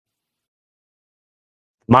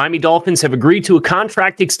Miami Dolphins have agreed to a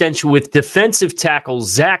contract extension with defensive tackle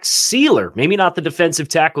Zach Sieler. Maybe not the defensive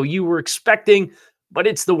tackle you were expecting, but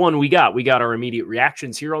it's the one we got. We got our immediate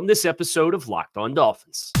reactions here on this episode of Locked On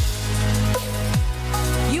Dolphins.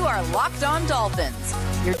 You are Locked On Dolphins,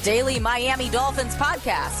 your daily Miami Dolphins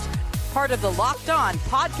podcast, part of the Locked On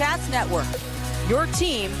Podcast Network, your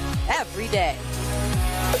team every day.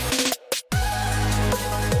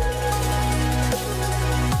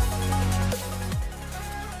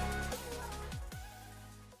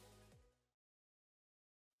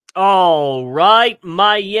 All right,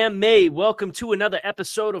 Miami. Welcome to another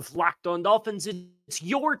episode of Locked On Dolphins. It's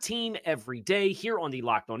your team every day here on the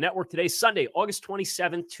Locked On Network. Today, Sunday, August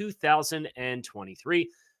 27th,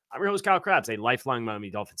 2023. I'm your host, Kyle Krabs, a lifelong Miami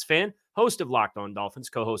Dolphins fan, host of Locked On Dolphins,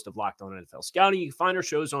 co-host of Locked On NFL Scouting. You can find our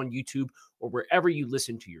shows on YouTube or wherever you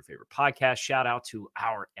listen to your favorite podcast. Shout out to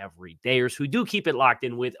our everydayers who do keep it locked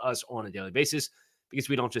in with us on a daily basis, because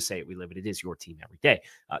we don't just say it, we live it. It is your team every day.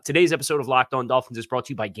 Today's episode of Locked On Dolphins is brought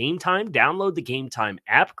to you by Game Time. Download the Game Time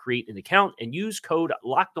app, create an account, and use code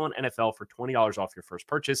LOCKEDONNFL for $20 off your first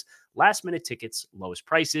purchase. Last-minute tickets, lowest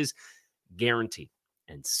prices, guaranteed.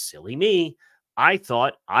 And silly me, I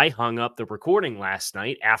thought I hung up the recording last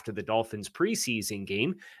night after the Dolphins preseason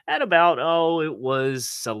game at about, it was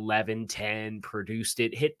 11:10, produced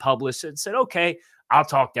it, hit publish, and said, okay, I'll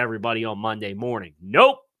talk to everybody on Monday morning.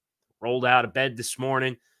 Nope. Rolled out of bed this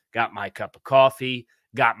morning, got my cup of coffee,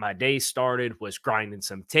 got my day started, was grinding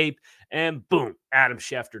some tape, and boom, Adam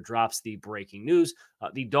Schefter drops the breaking news.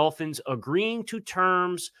 The Dolphins agreeing to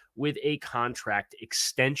terms with a contract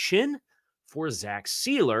extension for Zach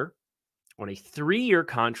Sieler on a 3-year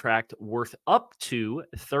contract worth up to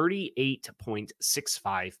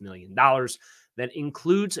 $38.65 million. That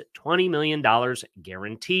includes $20 million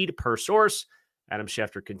guaranteed per source. Adam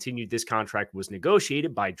Schefter continued, this contract was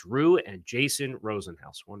negotiated by Drew and Jason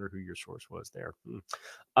Rosenhaus. Wonder who your source was there.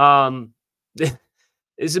 This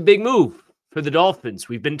is a big move for the Dolphins.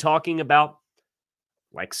 We've been talking about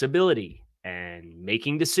flexibility and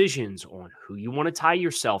making decisions on who you want to tie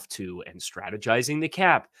yourself to and strategizing the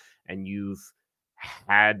cap. And you've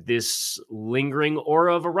had this lingering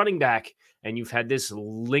aura of a running back, and you've had this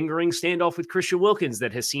lingering standoff with Christian Wilkins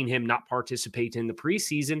that has seen him not participate in the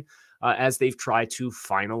preseason as they've tried to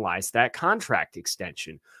finalize that contract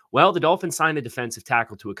extension. Well, the Dolphins signed a defensive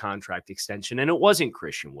tackle to a contract extension, and it wasn't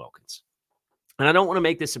Christian Wilkins. And I don't want to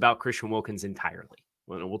make this about Christian Wilkins entirely.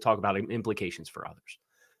 We'll talk about implications for others.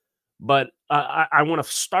 But I want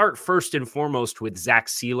to start first and foremost with Zach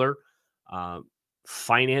Sieler,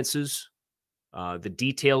 finances, the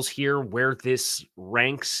details here, where this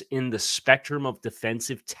ranks in the spectrum of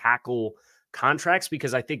defensive tackle contracts,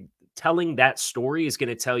 because I think telling that story is going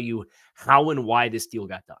to tell you how and why this deal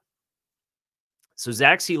got done. So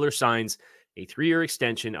Zach Sieler signs a 3-year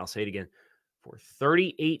extension, I'll say it again, for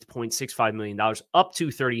 $38.65 million, up to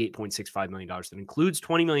 $38.65 million. That includes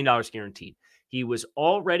 $20 million guaranteed. He was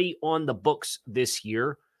already on the books this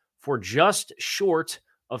year for just short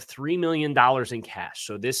of $3 million in cash.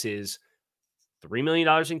 So this is $3 million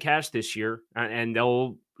in cash this year, and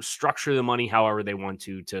they'll structure the money however they want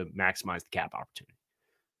to maximize the cap opportunity.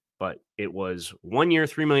 But it was 1 year,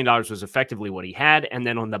 $3 million was effectively what he had. And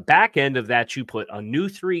then on the back end of that, you put a new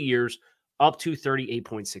 3 years up to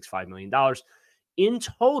 $38.65 million. In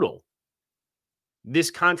total,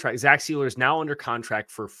 this contract, Zach Sieler is now under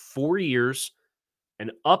contract for 4 years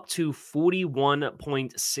and up to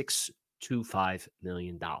 $41.625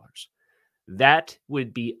 million. That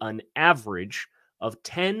would be an average of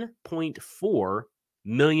 $10.4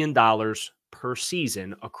 million per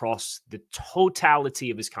season across the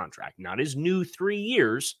totality of his contract. Not his new 3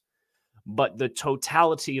 years, but the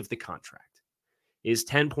totality of the contract is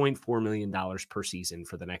 $10.4 million per season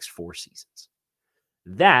for the next 4 seasons.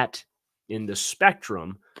 That, in the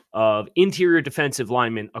spectrum of interior defensive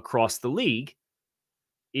linemen across the league,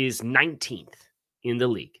 is 19th in the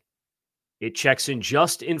league. It checks in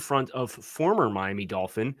just in front of former Miami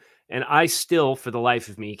Dolphin, and I still, for the life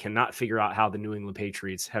of me, cannot figure out how the New England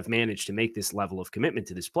Patriots have managed to make this level of commitment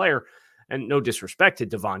to this player. And no disrespect to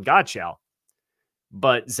Davon Godchaux,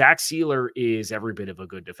 but Zach Sieler is every bit of a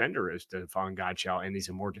good defender as Davon Godchaux, and he's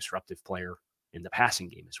a more disruptive player in the passing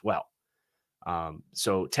game as well.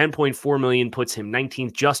 So $10.4 million puts him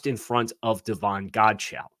 19th, just in front of Davon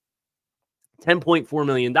Godchaux. $10.4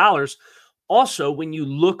 million. Also, when you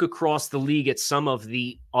look across the league at some of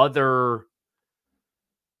the other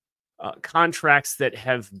contracts that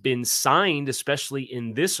have been signed, especially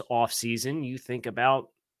in this offseason, you think about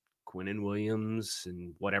Quinnen Williams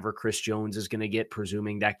and whatever Chris Jones is going to get,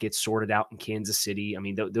 presuming that gets sorted out in Kansas City. I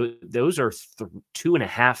mean, those are 2.5,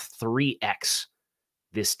 3x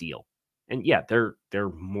this deal. And yeah, they're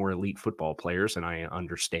more elite football players, and I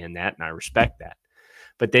understand that and I respect that.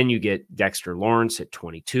 But then you get Dexter Lawrence at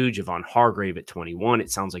 22, Javon Hargrave at 21.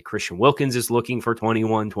 It sounds like Christian Wilkins is looking for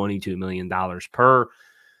 $22 million per.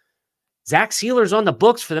 Zach Sieler's on the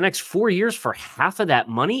books for the next 4 years for half of that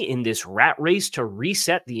money in this rat race to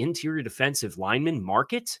reset the interior defensive lineman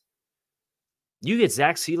market. You get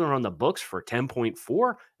Zach Sieler on the books for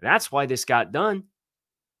 10.4. That's why this got done.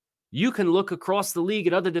 You can look across the league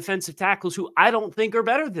at other defensive tackles who I don't think are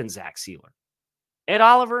better than Zach Sieler. Ed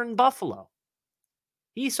Oliver in Buffalo.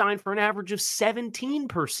 He signed for an average of 17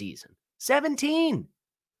 per season. 17.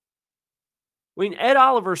 When Ed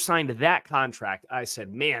Oliver signed that contract, I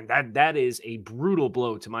said, man, that is a brutal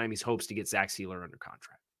blow to Miami's hopes to get Zach Sieler under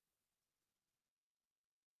contract.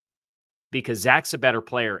 Because Zach's a better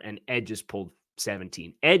player and Ed just pulled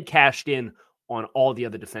 17. Ed cashed in on all the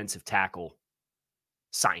other defensive tackle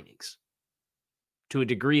signings to a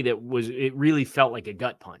degree that it really felt like a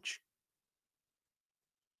gut punch.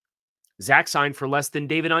 Zach signed for less than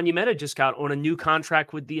David Onyemata just got on a new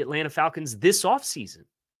contract with the Atlanta Falcons this offseason.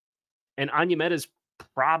 And Onyemata's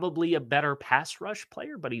probably a better pass rush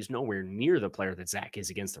player, but he's nowhere near the player that Zach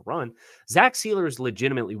is against the run. Zach Sieler is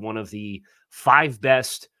legitimately one of the 5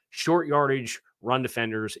 best short yardage run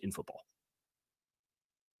defenders in football.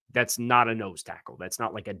 That's not a nose tackle. That's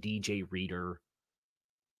not like a DJ Reader,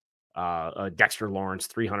 a Dexter Lawrence,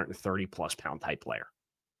 330 plus pound type player.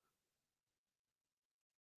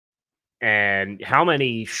 And how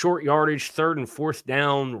many short yardage, third and fourth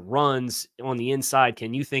down runs on the inside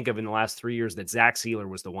can you think of in the last 3 years that Zach Sieler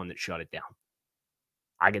was the one that shut it down?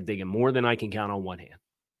 I can think of more than I can count on one hand.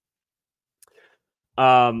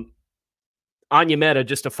 Onyemata,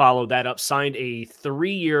 just to follow that up, signed a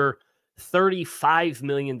 3-year, $35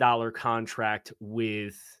 million contract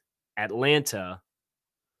with Atlanta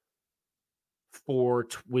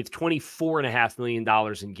with $24.5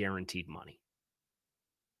 million in guaranteed money.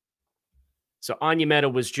 So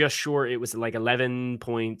Onyemata was just short. It was like 11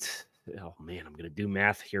 point. Oh man, I'm going to do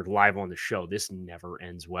math here live on the show. This never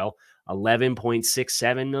ends well.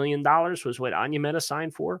 $11.67 million was what Onyemata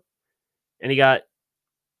signed for. And he got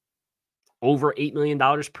over $8 million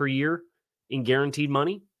per year in guaranteed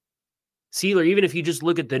money. Sieler, even if you just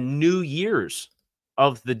look at the new years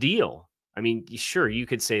of the deal, I mean, sure, you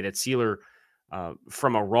could say that Sieler,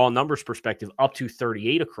 from a raw numbers perspective, up to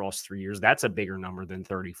 38 across 3 years, that's a bigger number than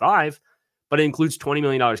 35. But it includes $20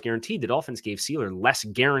 million guaranteed. The Dolphins gave Sieler less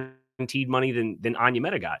guaranteed money than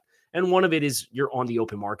Onyemata got. And one of it is you're on the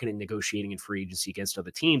open market and negotiating in free agency against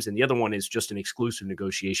other teams. And the other one is just an exclusive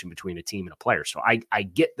negotiation between a team and a player. So I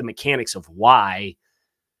get the mechanics of why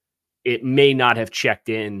it may not have checked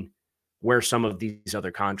in where some of these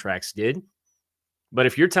other contracts did. But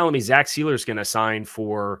if you're telling me Zach Sieler is going to sign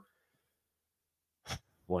for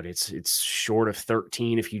it's short of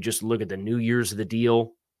 13 if you just look at the new years of the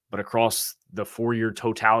deal, but across the 4-year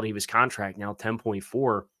totality of his contract, now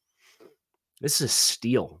 10.4, this is a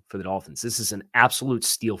steal for the Dolphins. This is an absolute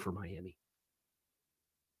steal for Miami.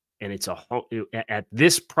 And it's at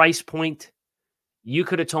this price point, you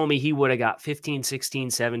could have told me he would have got 15,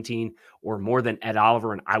 16, 17, or more than Ed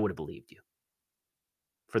Oliver, and I would have believed you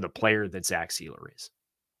for the player that Zach Sieler is.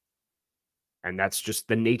 And that's just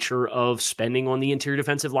the nature of spending on the interior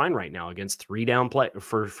defensive line right now against 3-down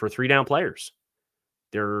for 3-down players.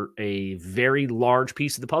 They're a very large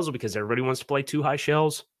piece of the puzzle because everybody wants to play 2 high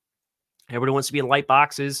shells. Everybody wants to be in light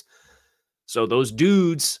boxes. So those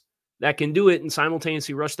dudes that can do it and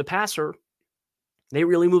simultaneously rush the passer, they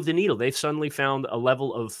really move the needle. They've suddenly found a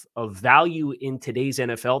level of value in today's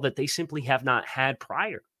NFL that they simply have not had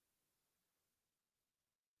prior.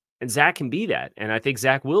 And Zach can be that. And I think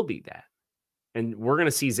Zach will be that. And we're going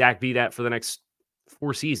to see Zach be that for the next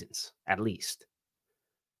 4 seasons, at least.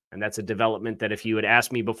 And that's a development that if you had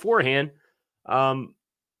asked me beforehand,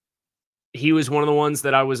 he was one of the ones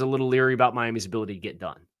that I was a little leery about Miami's ability to get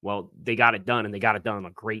done. Well, they got it done, and they got it done on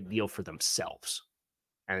a great deal for themselves.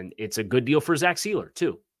 And it's a good deal for Zach Sieler,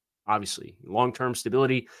 too. Obviously, long-term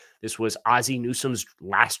stability. This was Ozzie Newsome's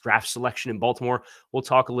last draft selection in Baltimore. We'll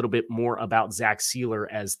talk a little bit more about Zach Sieler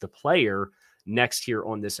as the player next here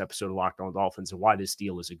on this episode of Locked On Dolphins and why this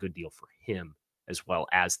deal is a good deal for him as well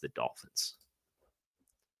as the Dolphins.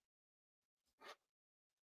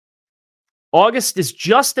 August is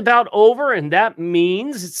just about over, and that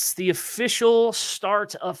means it's the official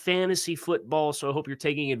start of fantasy football. So I hope you're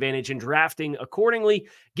taking advantage and drafting accordingly.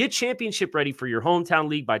 Get championship ready for your hometown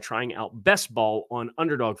league by trying out Best Ball on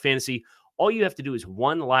Underdog Fantasy. All you have to do is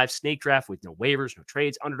one live snake draft with no waivers, no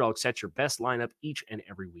trades. Underdog sets your best lineup each and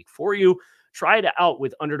every week for you. Try it out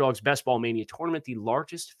with Underdog's Best Ball Mania Tournament, the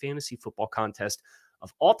largest fantasy football contest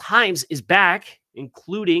of all times is back,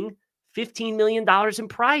 including $15 million in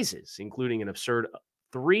prizes, including an absurd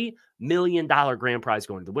 $3 million grand prize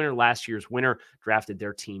going to the winner. Last year's winner drafted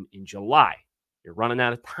their team in July. You're running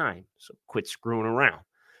out of time, so quit screwing around.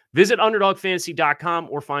 Visit UnderdogFantasy.com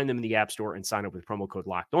or find them in the App Store and sign up with promo code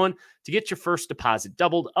LOCKEDON to get your first deposit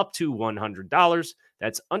doubled up to $100.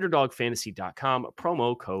 That's UnderdogFantasy.com,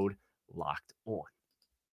 promo code LOCKEDON.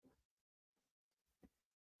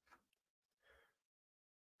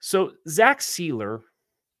 So Zach Sieler,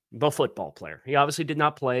 the football player, he obviously did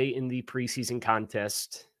not play in the preseason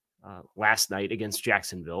contest last night against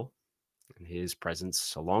Jacksonville. And his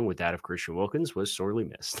presence, along with that of Christian Wilkins, was sorely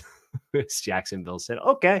missed. As Jacksonville said,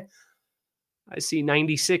 okay, I see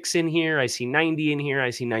 96 in here. I see 90 in here. I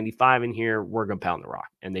see 95 in here. We're going to pound the rock.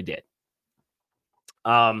 And they did.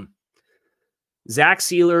 Zach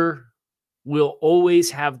Sieler will always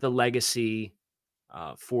have the legacy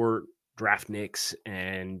for draftniks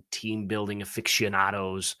and team building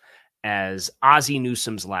aficionados as Ozzie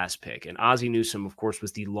Newsome's last pick. And Ozzie Newsome, of course,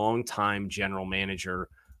 was the longtime general manager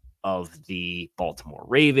of the Baltimore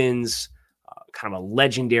Ravens, kind of a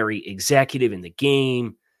legendary executive in the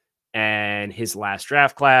game. And his last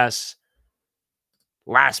draft class,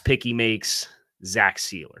 last pick he makes, Zach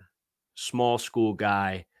Sieler, small school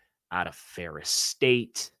guy out of Ferris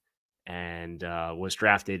State, and was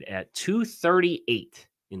drafted at 238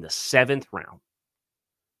 in the 7th round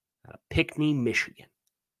out of Pinckney, Michigan.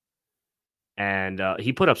 And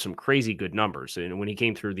he put up some crazy good numbers. And when he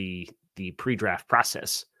came through the pre-draft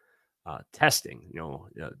process, testing,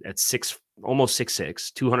 at almost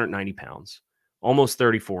 6'6", 290 pounds, almost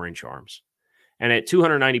 34-inch arms. And at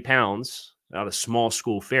 290 pounds, out of small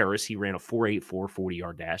school Ferris, he ran a 4.84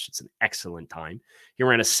 40-yard dash. It's an excellent time. He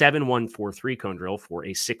ran a 7.143 cone drill for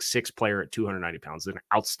a 6'6" player at 290 pounds. It's an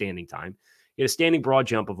outstanding time. He had a standing broad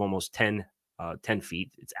jump of almost 10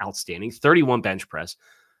 feet. It's outstanding. 31 bench press.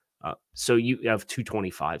 So you have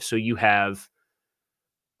 225. So you have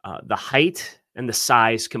the height and the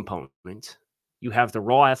size component. You have the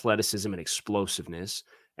raw athleticism and explosiveness.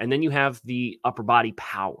 And then you have the upper body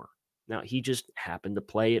power. Now, he just happened to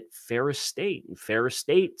play at Ferris State. And Ferris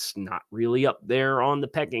State's not really up there on the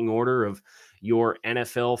pecking order of your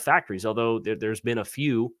NFL factories, although there's been a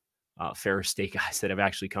few Ferris State guys that have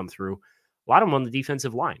actually come through. A lot of them on the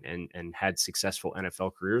defensive line and had successful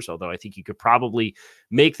NFL careers, although I think you could probably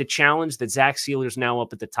make the challenge that Zach Sieler's now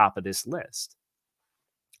up at the top of this list.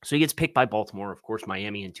 So he gets picked by Baltimore. Of course,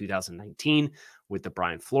 Miami in 2019 with the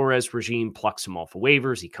Brian Flores regime plucks him off of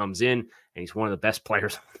waivers. He comes in, and he's one of the best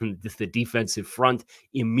players on the defensive front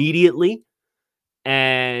immediately.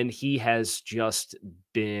 And he has just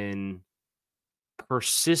been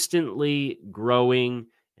persistently growing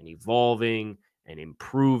and evolving and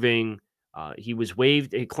improving. He was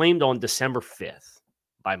claimed on December 5th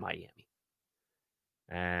by Miami.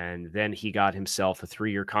 And then he got himself a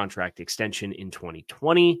 3-year contract extension in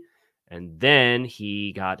 2020. And then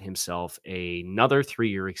he got himself another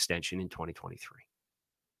 3-year extension in 2023.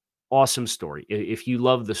 Awesome story. If you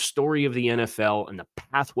love the story of the NFL and the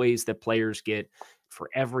pathways that players get for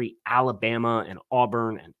every Alabama and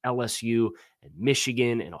Auburn and LSU and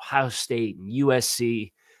Michigan and Ohio State and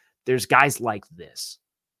USC, there's guys like this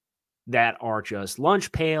that are just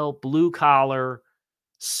lunch pail, blue collar,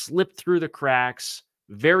 slip through the cracks,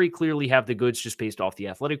 very clearly have the goods just based off the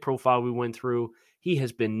athletic profile we went through. He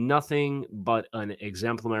has been nothing but an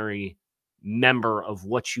exemplary member of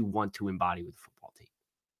what you want to embody with a football team.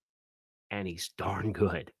 And he's darn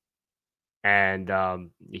good. And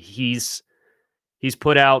he's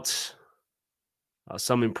put out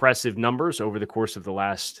some impressive numbers over the course of the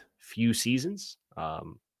last few seasons.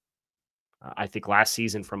 I think last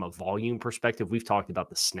season, from a volume perspective, we've talked about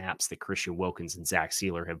the snaps that Christian Wilkins and Zach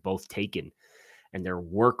Sieler have both taken and their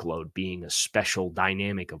workload being a special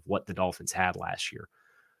dynamic of what the Dolphins had last year.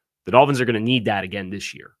 The Dolphins are going to need that again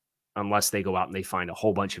this year, unless they go out and they find a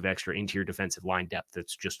whole bunch of extra interior defensive line depth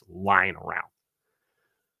that's just lying around.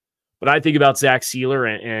 But I think about Zach Sieler,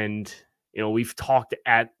 and we've talked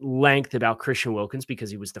at length about Christian Wilkins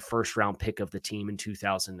because he was the first-round pick of the team in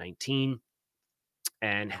 2019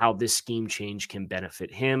 and how this scheme change can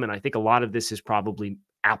benefit him. And I think a lot of this is probably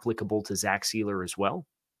applicable to Zach Sieler as well.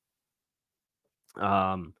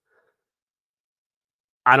 I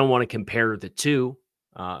don't want to compare the two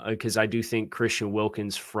because I do think Christian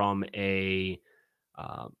Wilkins, from a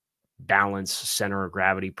balance, center of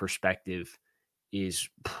gravity perspective, is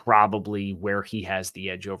probably where he has the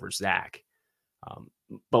edge over Zach.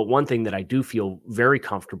 But one thing that I do feel very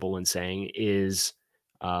comfortable in saying is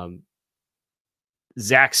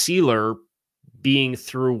Zach Sieler, being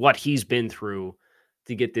through what he's been through,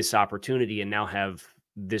 to get this opportunity and now have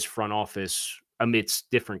this front office amidst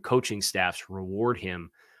different coaching staffs reward him,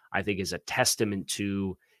 I think is a testament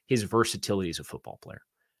to his versatility as a football player.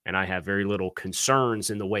 And I have very little concerns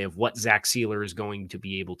in the way of what Zach Sieler is going to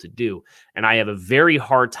be able to do. And I have a very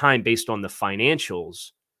hard time, based on the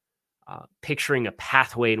financials, picturing a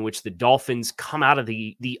pathway in which the Dolphins come out of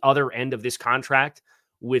the other end of this contract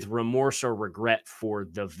with remorse or regret for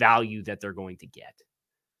the value that they're going to get.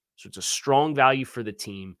 So it's a strong value for the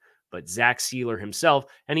team, but Zach Sieler himself,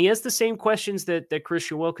 and he has the same questions that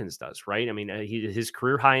Christian Wilkins does, right? I mean, his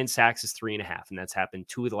career high in sacks is 3.5, and that's happened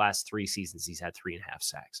 2 of the last 3 seasons. He's had 3.5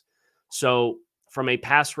 sacks. So from a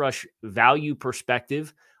pass rush value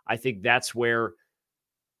perspective, I think that's where,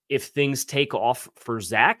 if things take off for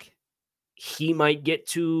Zach, he might get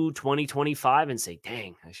to 2025 and say,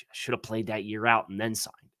 dang, I should have played that year out and then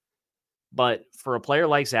signed. But for a player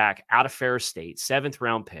like Zach, out of Ferris State, 7th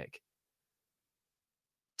round pick,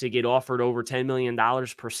 to get offered over $10 million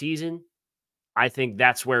per season, I think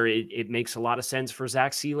that's where it makes a lot of sense for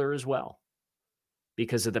Zach Sieler as well,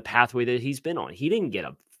 because of the pathway that he's been on. He didn't get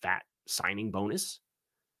a fat signing bonus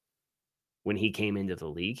when he came into the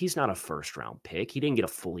league. He's not a first-round pick. He didn't get a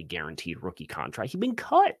fully guaranteed rookie contract. He'd been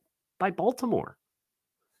cut by Baltimore.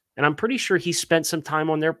 And I'm pretty sure he spent some time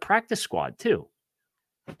on their practice squad too.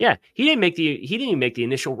 Yeah, he didn't even make the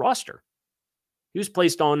initial roster. He was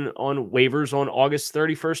placed on waivers on August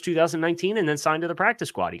 31st, 2019, and then signed to the practice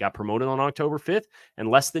squad. He got promoted on October 5th, and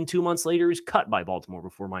less than 2 months later, he was cut by Baltimore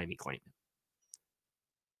before Miami claimed him.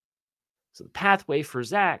 So the pathway for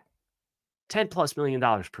Zach, $10+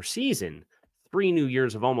 million per season, 3 new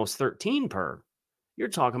years of almost 13 per. You're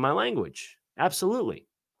talking my language. Absolutely.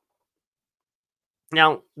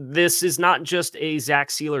 Now, this is not just a Zach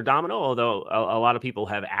Sieler domino, although a lot of people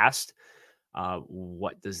have asked,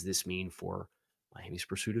 what does this mean for Miami's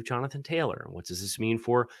pursuit of Jonathan Taylor? And what does this mean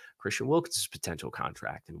for Christian Wilkins' potential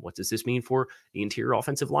contract? And what does this mean for the interior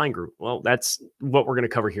offensive line group? Well, that's what we're going to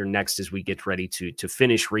cover here next as we get ready to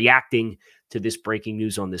finish reacting to this breaking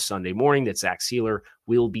news on this Sunday morning that Zach Sieler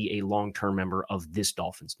will be a long-term member of this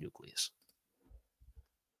Dolphins nucleus.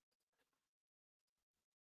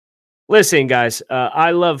 Listen, guys,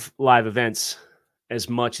 I love live events as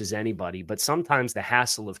much as anybody, but sometimes the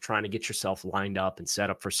hassle of trying to get yourself lined up and set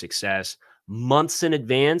up for success months in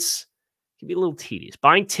advance can be a little tedious.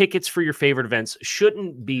 Buying tickets for your favorite events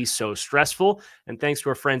shouldn't be so stressful. And thanks to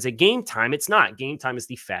our friends at Game Time, it's not. Game Time is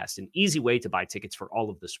the fast and easy way to buy tickets for all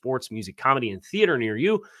of the sports, music, comedy, and theater near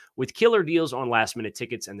you. With killer deals on last-minute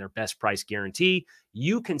tickets and their best price guarantee,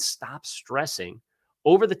 you can stop stressing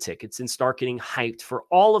over the tickets and start getting hyped for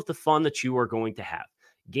all of the fun that you are going to have.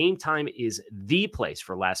 Game Time is the place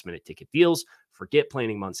for last-minute ticket deals. Forget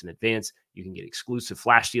planning months in advance. You can get exclusive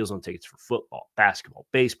flash deals on tickets for football, basketball,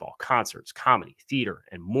 baseball, concerts, comedy, theater,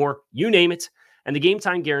 and more. You name it. And the Game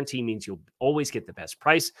Time guarantee means you'll always get the best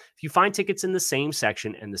price. If you find tickets in the same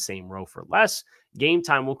section and the same row for less, Game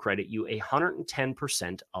Time will credit you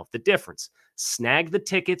 110% of the difference. Snag the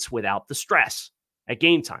tickets without the stress at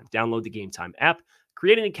Game Time. Download the Game Time app,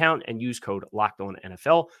 create an account, and use code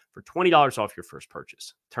LOCKEDONNFL for $20 off your first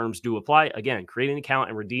purchase. Terms do apply. Again, create an account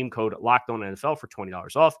and redeem code LOCKEDONNFL for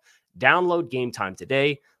 $20 off. Download Game Time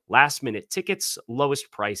today. Last-minute tickets, lowest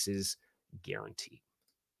prices guaranteed.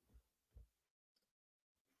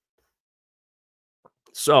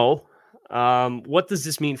 So, what does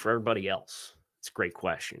this mean for everybody else? It's a great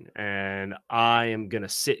question. And I am going to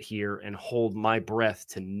sit here and hold my breath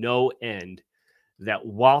to no end that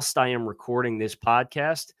whilst I am recording this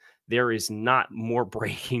podcast, there is not more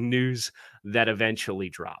breaking news that eventually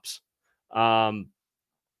drops. The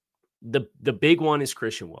big one is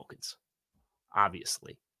Christian Wilkins,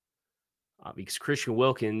 obviously, because Christian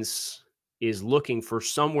Wilkins is looking for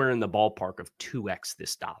somewhere in the ballpark of 2x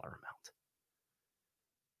this dollar amount.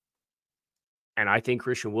 And I think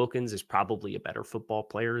Christian Wilkins is probably a better football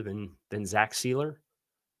player than Zach Sieler,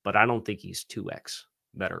 but I don't think he's 2x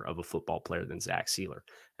better of a football player than Zach Sieler.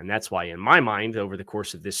 And that's why, in my mind, over the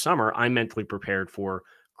course of this summer, I'm mentally prepared for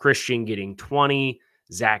Christian getting 20,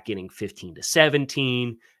 Zach getting 15 to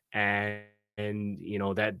 17. And you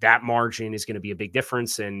know, that margin is going to be a big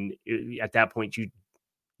difference. And at that point, you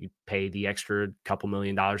pay the extra couple $1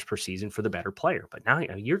 million per season for the better player. But now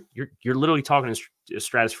you're literally talking a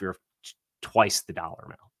stratosphere of twice the dollar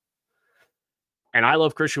amount. And I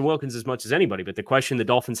love Christian Wilkins as much as anybody, but the question the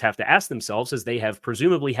Dolphins have to ask themselves, as they have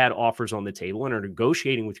presumably had offers on the table and are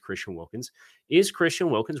negotiating with Christian Wilkins, is Christian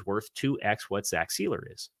Wilkins worth 2x what Zach Sieler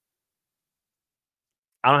is?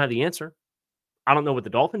 I don't have the answer. I don't know what the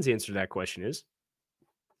Dolphins' answer to that question is.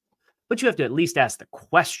 But you have to at least ask the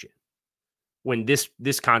question when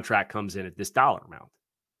this contract comes in at this dollar amount.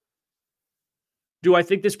 Do I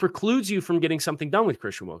think this precludes you from getting something done with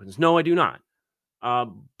Christian Wilkins? No, I do not.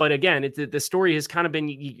 But again, the story has kind of been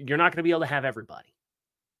you're not going to be able to have everybody.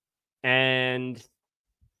 And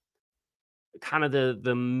kind of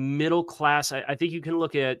the middle class, I think you can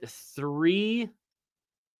look at 3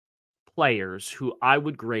 players who I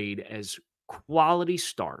would grade as quality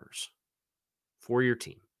starters for your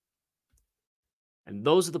team. And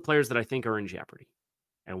those are the players that I think are in jeopardy.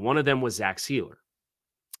 And one of them was Zach Sieler.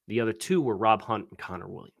 The other 2 were Rob Hunt and Connor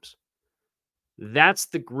Williams. That's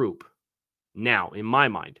the group. Now, in my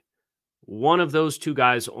mind, one of those 2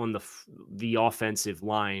 guys on the offensive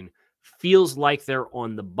line feels like they're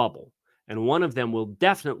on the bubble. And one of them will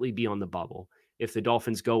definitely be on the bubble if the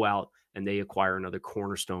Dolphins go out and they acquire another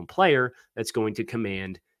cornerstone player that's going to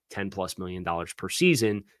command $10+ million per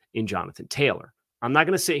season in Jonathan Taylor. I'm not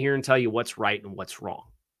going to sit here and tell you what's right and what's wrong.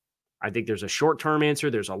 I think there's a short-term answer,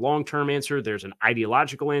 there's a long-term answer, there's an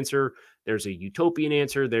ideological answer, there's a utopian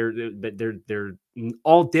answer. They're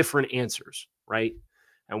all different answers, right?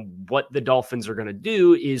 And what the Dolphins are going to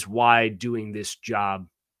do is why doing this job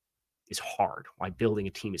is hard, why building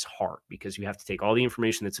a team is hard, because you have to take all the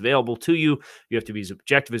information that's available to you. You have to be as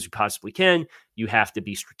objective as you possibly can. You have to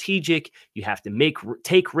be strategic. You have to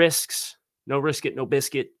take risks. No risk it, no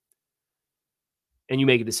biscuit. And you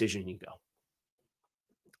make a decision and you go.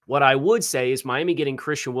 What I would say is Miami getting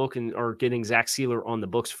Christian Wilkins or getting Zach Sieler on the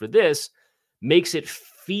books for this makes it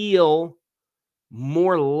feel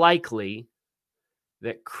more likely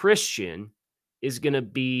that Christian is going to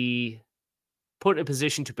be put in a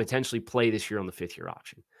position to potentially play this year on the 5th-year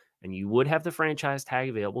option. And you would have the franchise tag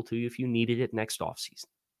available to you if you needed it next offseason.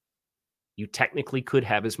 You technically could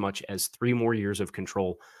have as much as 3 more years of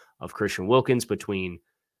control of Christian Wilkins between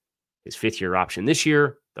his 5th-year option this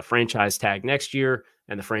year, the franchise tag next year,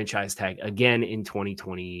 and the franchise tag again in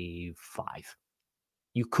 2025.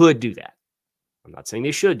 You could do that. I'm not saying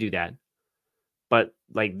they should do that, but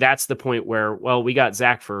like that's the point where, well, we got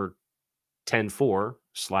Zach for 10.4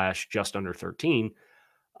 / just under 13.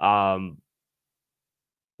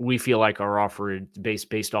 We feel like our offer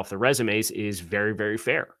based off the resumes is very, very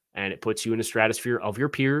fair. And it puts you in a stratosphere of your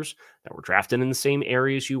peers that were drafted in the same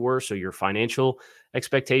areas you were. So your financial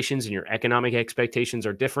expectations and your economic expectations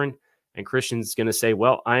are different. And Christian's going to say,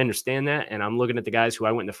 well, I understand that. And I'm looking at the guys who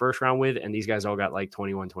I went in the first round with, and these guys all got like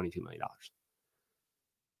 $21, $22 million.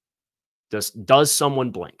 Does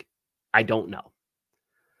someone blink? I don't know.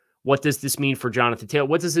 What does this mean for Jonathan Taylor?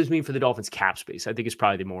 What does this mean for the Dolphins cap space? I think is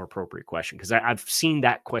probably the more appropriate question because I've seen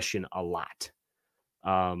that question a lot.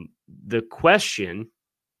 The question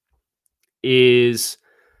is,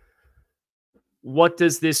 what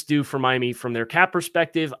does this do for Miami from their cap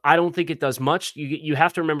perspective? I don't think it does much. You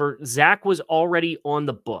have to remember, Zach was already on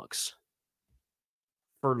the books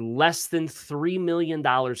for less than $3 million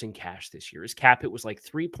in cash this year. His cap hit was like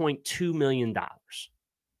 $3.2 million.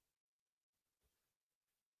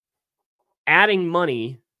 Adding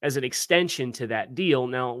money as an extension to that deal,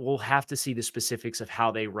 now we'll have to see the specifics of how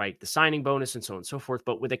they write the signing bonus and so on and so forth.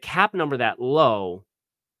 But with a cap number that low,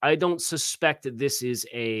 I don't suspect that this is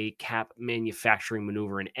a cap manufacturing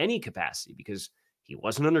maneuver in any capacity because he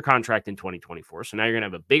wasn't under contract in 2024. So now you're going to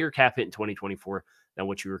have a bigger cap hit in 2024 than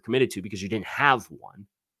what you were committed to because you didn't have one.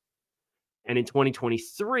 And in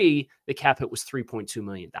 2023, the cap hit was $3.2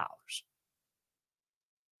 million.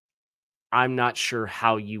 I'm not sure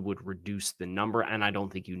how you would reduce the number, and I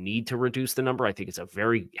don't think you need to reduce the number. I think it's a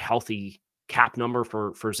very healthy cap number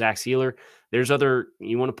for Zach Sieler.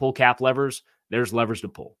 You want to pull cap levers, there's levers to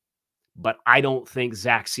pull. But I don't think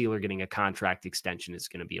Zach Sieler getting a contract extension is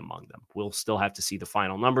going to be among them. We'll still have to see the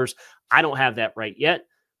final numbers. I don't have that right yet,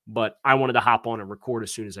 but I wanted to hop on and record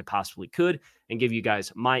as soon as I possibly could and give you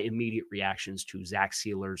guys my immediate reactions to Zach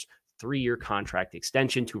Sieler's 3-year contract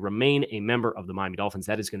extension to remain a member of the Miami Dolphins.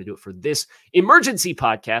 That is going to do it for this emergency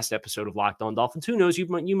podcast episode of Locked On Dolphins. Who knows? You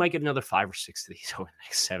might get another 5 or 6 of these over the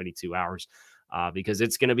next 72 hours because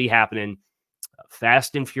it's going to be happening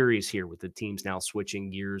fast and furious here with the teams now switching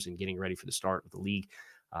gears and getting ready for the start of the league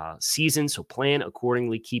season. So plan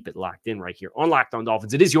accordingly. Keep it locked in right here on Locked On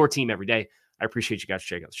Dolphins. It is your team every day. I appreciate you guys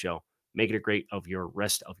checking out the show. Make it a great of your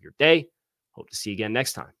rest of your day. Hope to see you again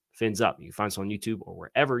next time. Fins up. You can find us on YouTube or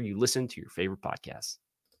wherever you listen to your favorite podcasts.